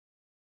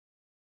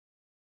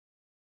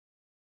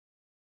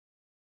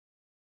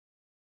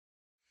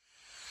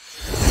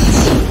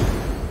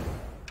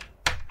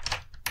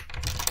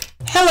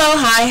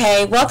Hi,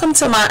 hey, welcome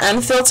to my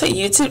unfiltered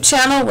YouTube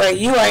channel where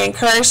you are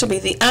encouraged to be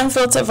the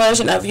unfiltered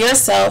version of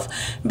yourself.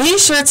 Be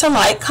sure to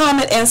like,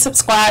 comment, and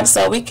subscribe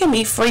so we can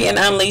be free and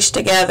unleashed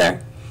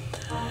together.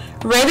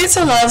 Ready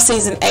to Love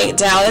Season 8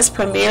 Dallas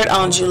premiered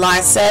on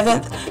July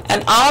 7th,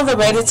 and all the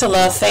Ready to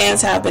Love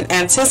fans have been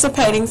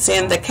anticipating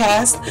seeing the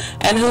cast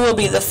and who will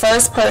be the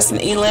first person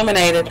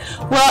eliminated.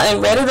 Well,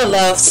 in Ready to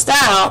Love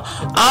style,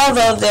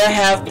 although there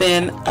have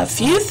been a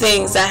few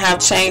things that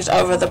have changed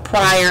over the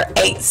prior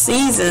 8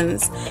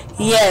 seasons,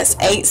 yes,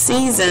 8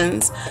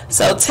 seasons,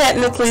 so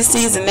technically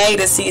Season 8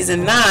 is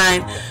Season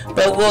 9,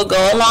 but we'll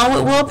go along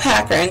with Will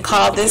Packer and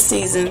call this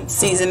season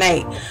Season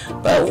 8.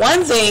 But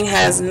one thing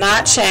has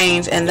not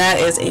changed, and that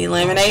is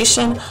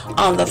elimination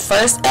on the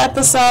first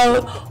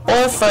episode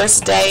or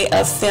first day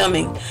of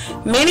filming.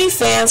 Many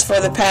fans for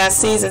the past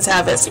seasons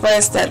have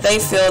expressed that they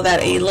feel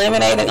that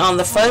eliminating on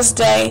the first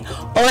day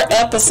or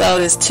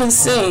episode is too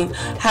soon.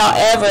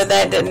 However,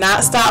 that did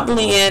not stop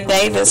Leiann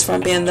Davis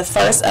from being the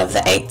first of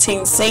the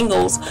 18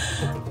 singles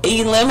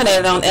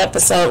eliminated on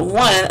episode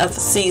 1 of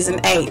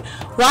season 8.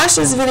 Watch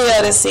this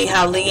video to see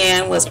how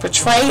Leiann was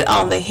portrayed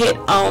on the hit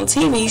on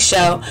TV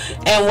show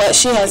and what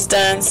she has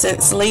done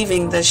since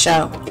leaving the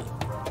show.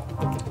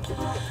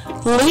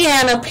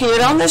 Leiann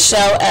appeared on the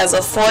show as a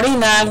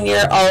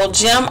 49-year-old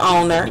gym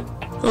owner.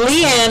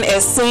 Leiann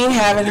is seen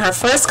having her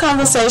first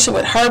conversation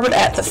with Herbert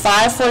at the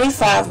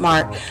 5:45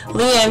 mark.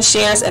 Leiann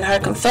shares in her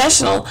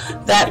confessional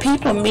that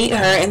people meet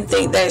her and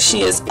think that she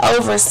is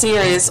over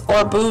serious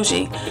or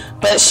bougie,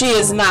 but she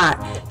is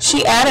not.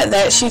 She added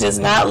that she does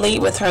not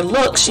lead with her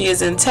looks. She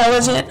is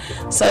intelligent,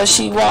 so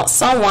she wants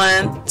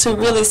someone to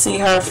really see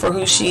her for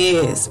who she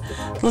is.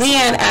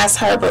 Leiann asked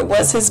Herbert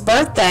what's his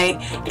birthday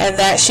and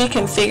that she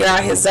can figure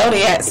out his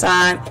zodiac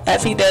sign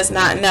if he does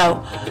not know.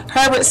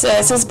 Herbert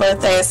says his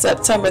birthday is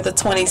September the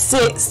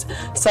 26th,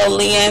 so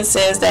Leiann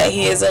says that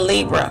he is a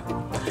Libra.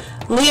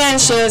 Leiann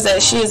shares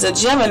that she is a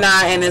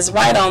Gemini and is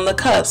right on the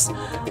cusp.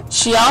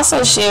 She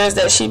also shares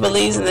that she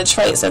believes in the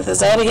traits of the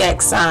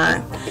zodiac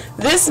sign.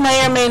 This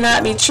may or may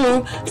not be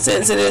true,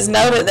 since it is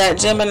noted that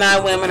Gemini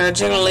women are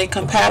generally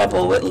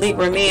compatible with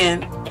Libra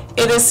men.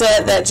 It is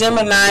said that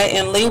Gemini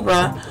and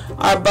Libra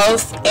are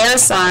both air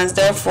signs,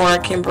 therefore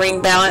can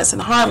bring balance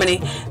and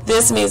harmony.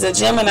 This means a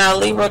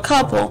Gemini-Libra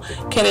couple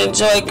can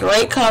enjoy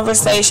great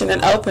conversation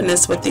and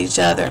openness with each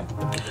other.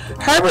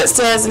 Herbert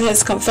says in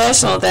his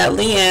confessional that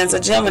Leiann's a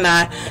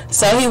Gemini,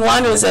 so he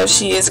wonders if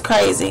she is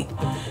crazy.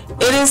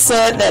 It is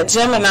said that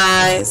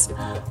Geminis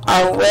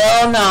are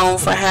well known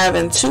for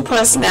having 2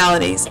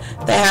 personalities.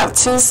 They have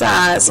 2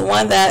 sides,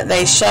 one that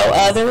they show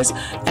others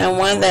and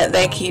one that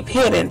they keep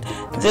hidden.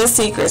 This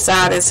secret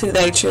side is who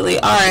they truly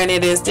are, and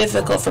it is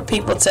difficult for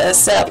people to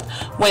accept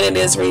when it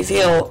is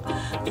revealed.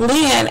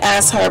 Leiann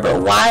asked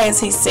Herbert why is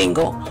he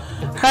single.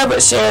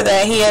 Herbert shared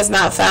that he has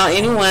not found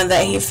anyone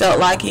that he felt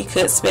like he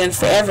could spend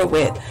forever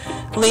with.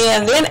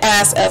 Leiann then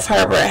asked if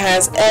Herbert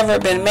has ever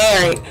been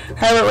married.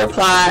 Herbert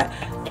replied,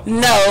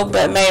 no,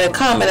 but made a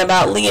comment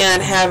about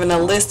Leiann having a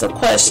list of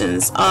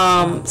questions.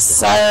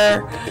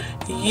 Sir,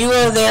 you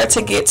are there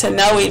to get to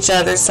know each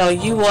other, so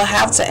you will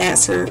have to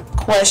answer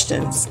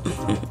questions.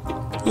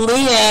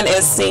 Leiann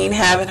is seen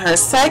having her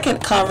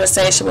second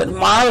conversation with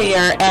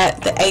Marier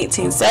at the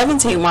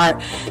 18-17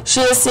 mark. She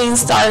is seen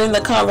starting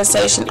the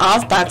conversation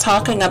off by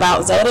talking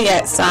about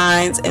zodiac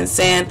signs and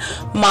saying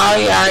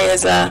Marier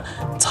is a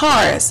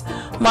Taurus.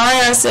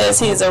 Marier says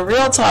he is a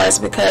real Taurus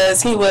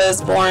because he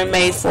was born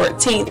May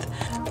 14th.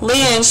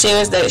 Leiann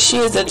shares that she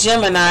is a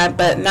Gemini,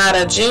 but not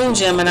a June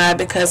Gemini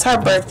because her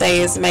birthday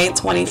is May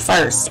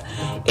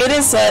 21st. It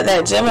is said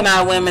that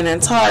Gemini women and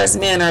Taurus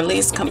men are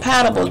least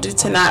compatible due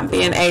to not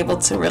being able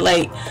to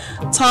relate.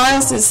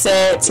 Taurus is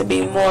said to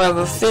be more of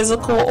a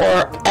physical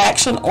or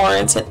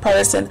action-oriented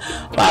person,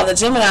 while the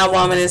Gemini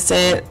woman is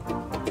said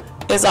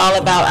is all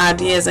about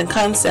ideas and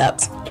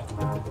concepts.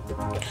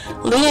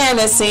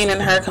 Leiann is seen in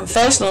her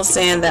confessional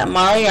saying that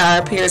Marier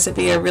appears to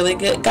be a really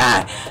good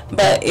guy,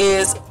 but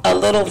is a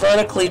little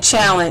vertically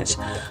challenged.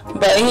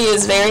 But he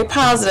is very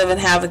positive and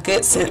have a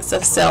good sense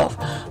of self.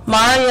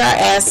 Marier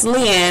asks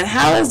Leiann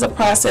how is the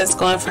process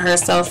going for her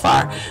so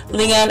far.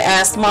 Leiann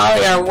asks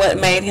Marier what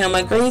made him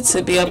agree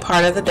to be a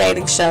part of the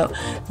dating show.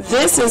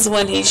 This is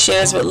when he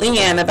shares with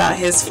Leiann about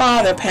his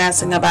father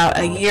passing about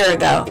a year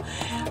ago.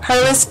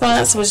 Her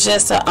response was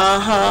just a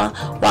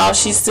while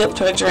she sipped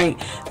her drink.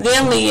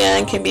 Then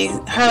Leiann can be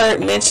heard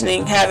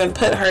mentioning having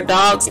put her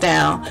dogs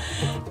down.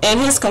 In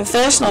his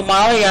confessional,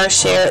 Marier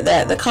shared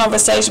that the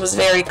conversation was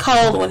very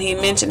cold when he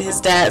mentioned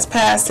his dad's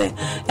passing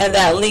and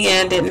that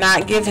Leiann did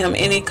not give him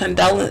any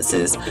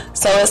condolences,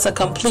 so it's a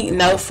complete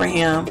no for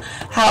him.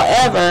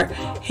 However,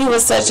 he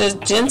was such a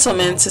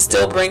gentleman to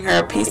still bring her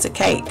a piece of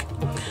cake.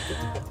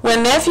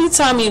 When Nephew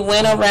Tommy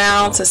went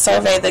around to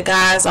survey the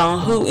guys on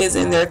who is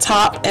in their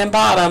top and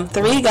bottom,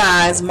 3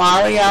 guys,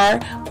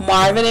 Marier,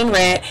 Marvin, and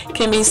Red,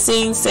 can be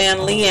seen saying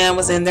Leiann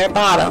was in their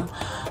bottom.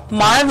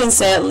 Marvin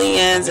said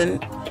Leiann's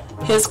and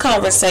his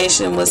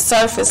conversation was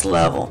surface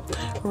level.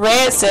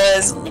 Red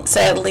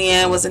said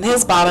Leiann was in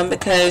his bottom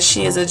because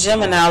she is a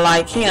Gemini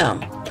like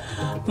him.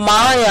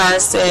 Mariar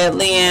said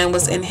Leiann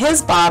was in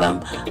his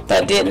bottom,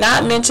 but did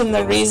not mention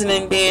the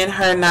reasoning being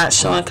her not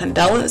showing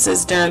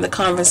condolences during the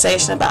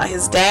conversation about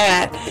his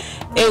dad.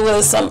 It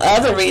was some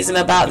other reason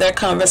about their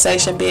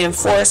conversation being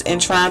forced and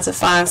trying to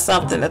find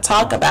something to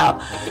talk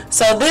about.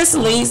 So this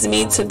leads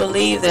me to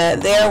believe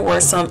that there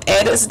were some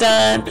edits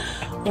done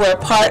where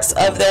parts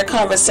of their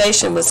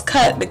conversation was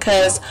cut,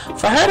 because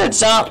for her to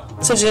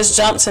just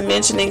jump to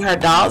mentioning her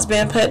dogs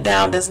being put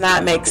down does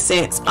not make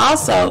sense.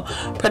 Also,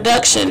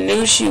 production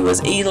knew she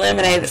was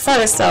eliminated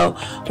first, so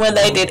when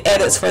they did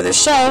edits for the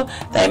show,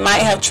 they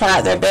might have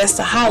tried their best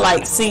to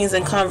highlight scenes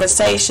and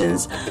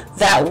conversations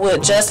that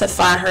would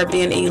justify her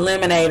being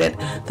eliminated.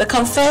 The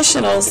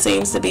confessional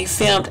seems to be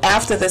filmed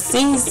after the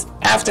scenes,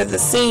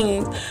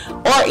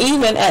 or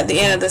even at the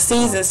end of the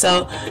season,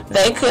 so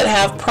they could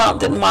have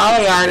prompted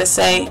Mariar to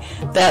say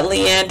that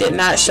Leiann did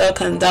not show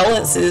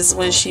condolences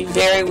when she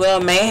very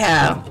well may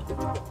have.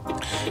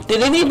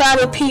 Did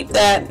anybody peep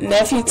that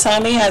nephew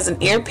Tommy has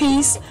an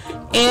earpiece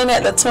in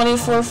at the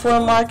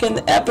 24-4 mark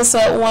in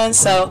episode 1?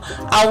 So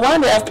I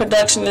wonder if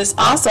production is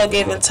also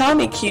giving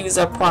Tommy cues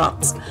or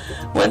prompts.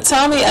 When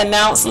Tommy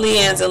announced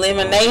Leiann's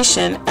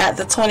elimination at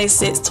the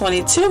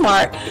 26-22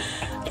 mark,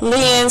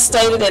 Leiann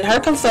stated in her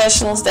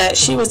confessionals that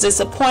she was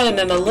disappointed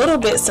and a little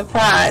bit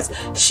surprised.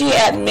 She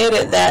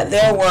admitted that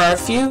there were a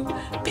few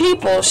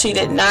people she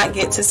did not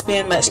get to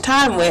spend much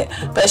time with,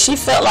 but she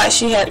felt like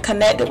she had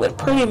connected with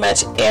pretty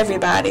much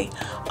everybody.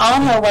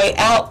 On her way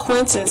out,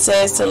 Quentin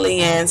says to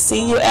Leiann,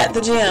 "See you at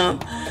the gym."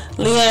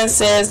 Leiann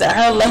says that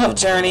her love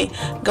journey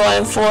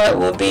going forward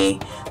will be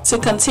to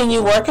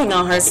continue working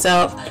on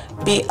herself,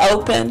 be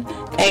open,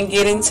 and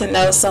getting to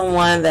know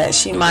someone that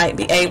she might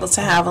be able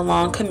to have a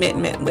long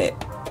commitment with.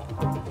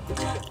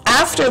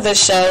 After the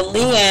show,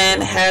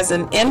 Leiann has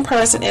an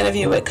in-person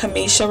interview with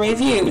Camisha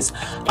Reviews.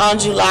 On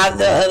July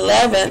the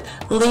 11th,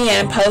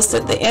 Leiann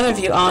posted the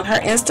interview on her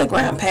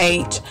Instagram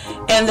page.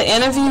 In the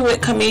interview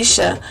with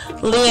Camisha,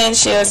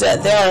 Leiann shares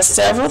that there are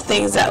several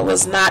things that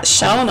was not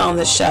shown on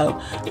the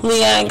show.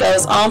 Leiann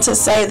goes on to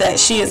say that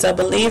she is a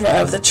believer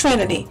of the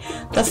Trinity,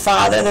 the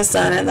Father, the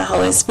Son, and the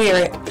Holy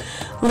Spirit.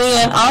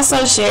 Leiann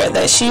also shared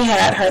that she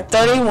had her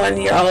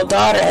 31-year-old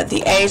daughter at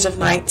the age of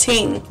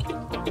 19.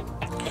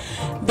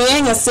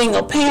 Being a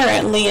single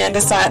parent, Leiann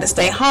decided to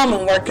stay home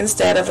and work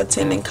instead of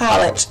attending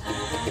college.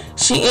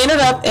 She ended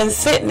up in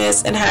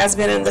fitness and has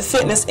been in the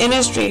fitness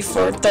industry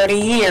for 30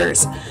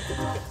 years.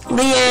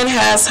 Leiann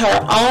has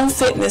her own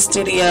fitness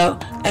studio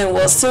and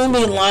will soon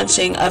be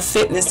launching a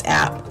fitness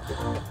app.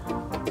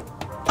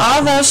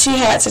 Although she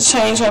had to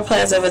change her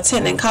plans of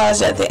attending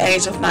college at the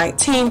age of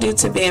 19 due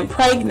to being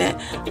pregnant,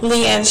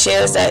 Leiann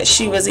shares that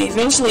she was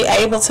eventually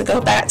able to go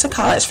back to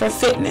college for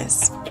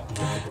fitness.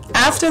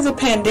 After the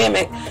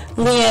pandemic,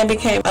 Leiann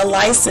became a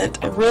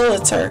licensed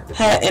realtor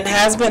and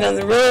has been in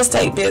the real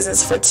estate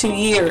business for 2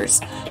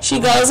 years. She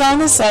goes on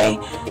to say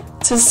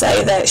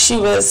that she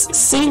was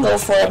single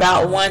for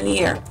about 1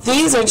 year.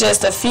 These are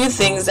just a few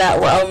things that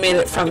were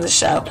omitted from the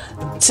show.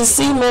 To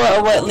see more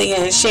of what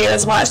Leiann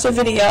shares, watch the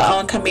video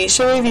on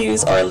Camisha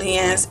Reviews or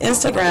Leiann's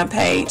Instagram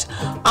page.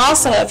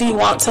 Also, if you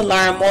want to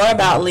learn more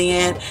about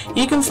Leiann,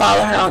 you can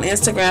follow her on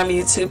Instagram,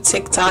 YouTube,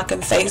 TikTok,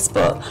 and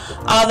Facebook.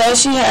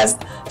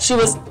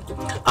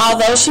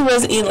 Although she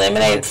was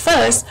eliminated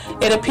first,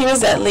 it appears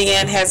that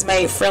Leiann has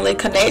made friendly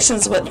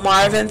connections with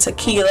Marvin,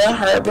 Tequila,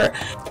 Herbert,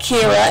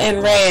 Kira,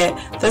 and Red.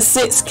 The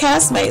 6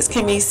 castmates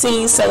can be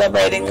seen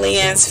celebrating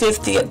Leiann's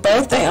 50th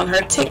birthday on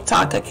her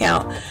TikTok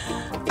account.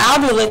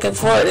 I'll be looking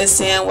forward to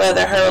seeing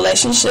whether her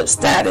relationship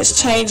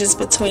status changes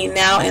between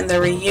now and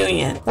the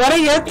reunion. What are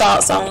your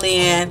thoughts on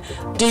Leiann?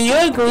 Do you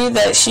agree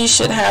that she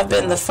should have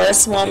been the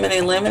first woman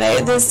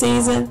eliminated this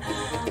season?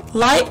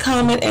 Like,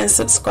 comment, and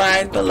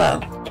subscribe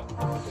below.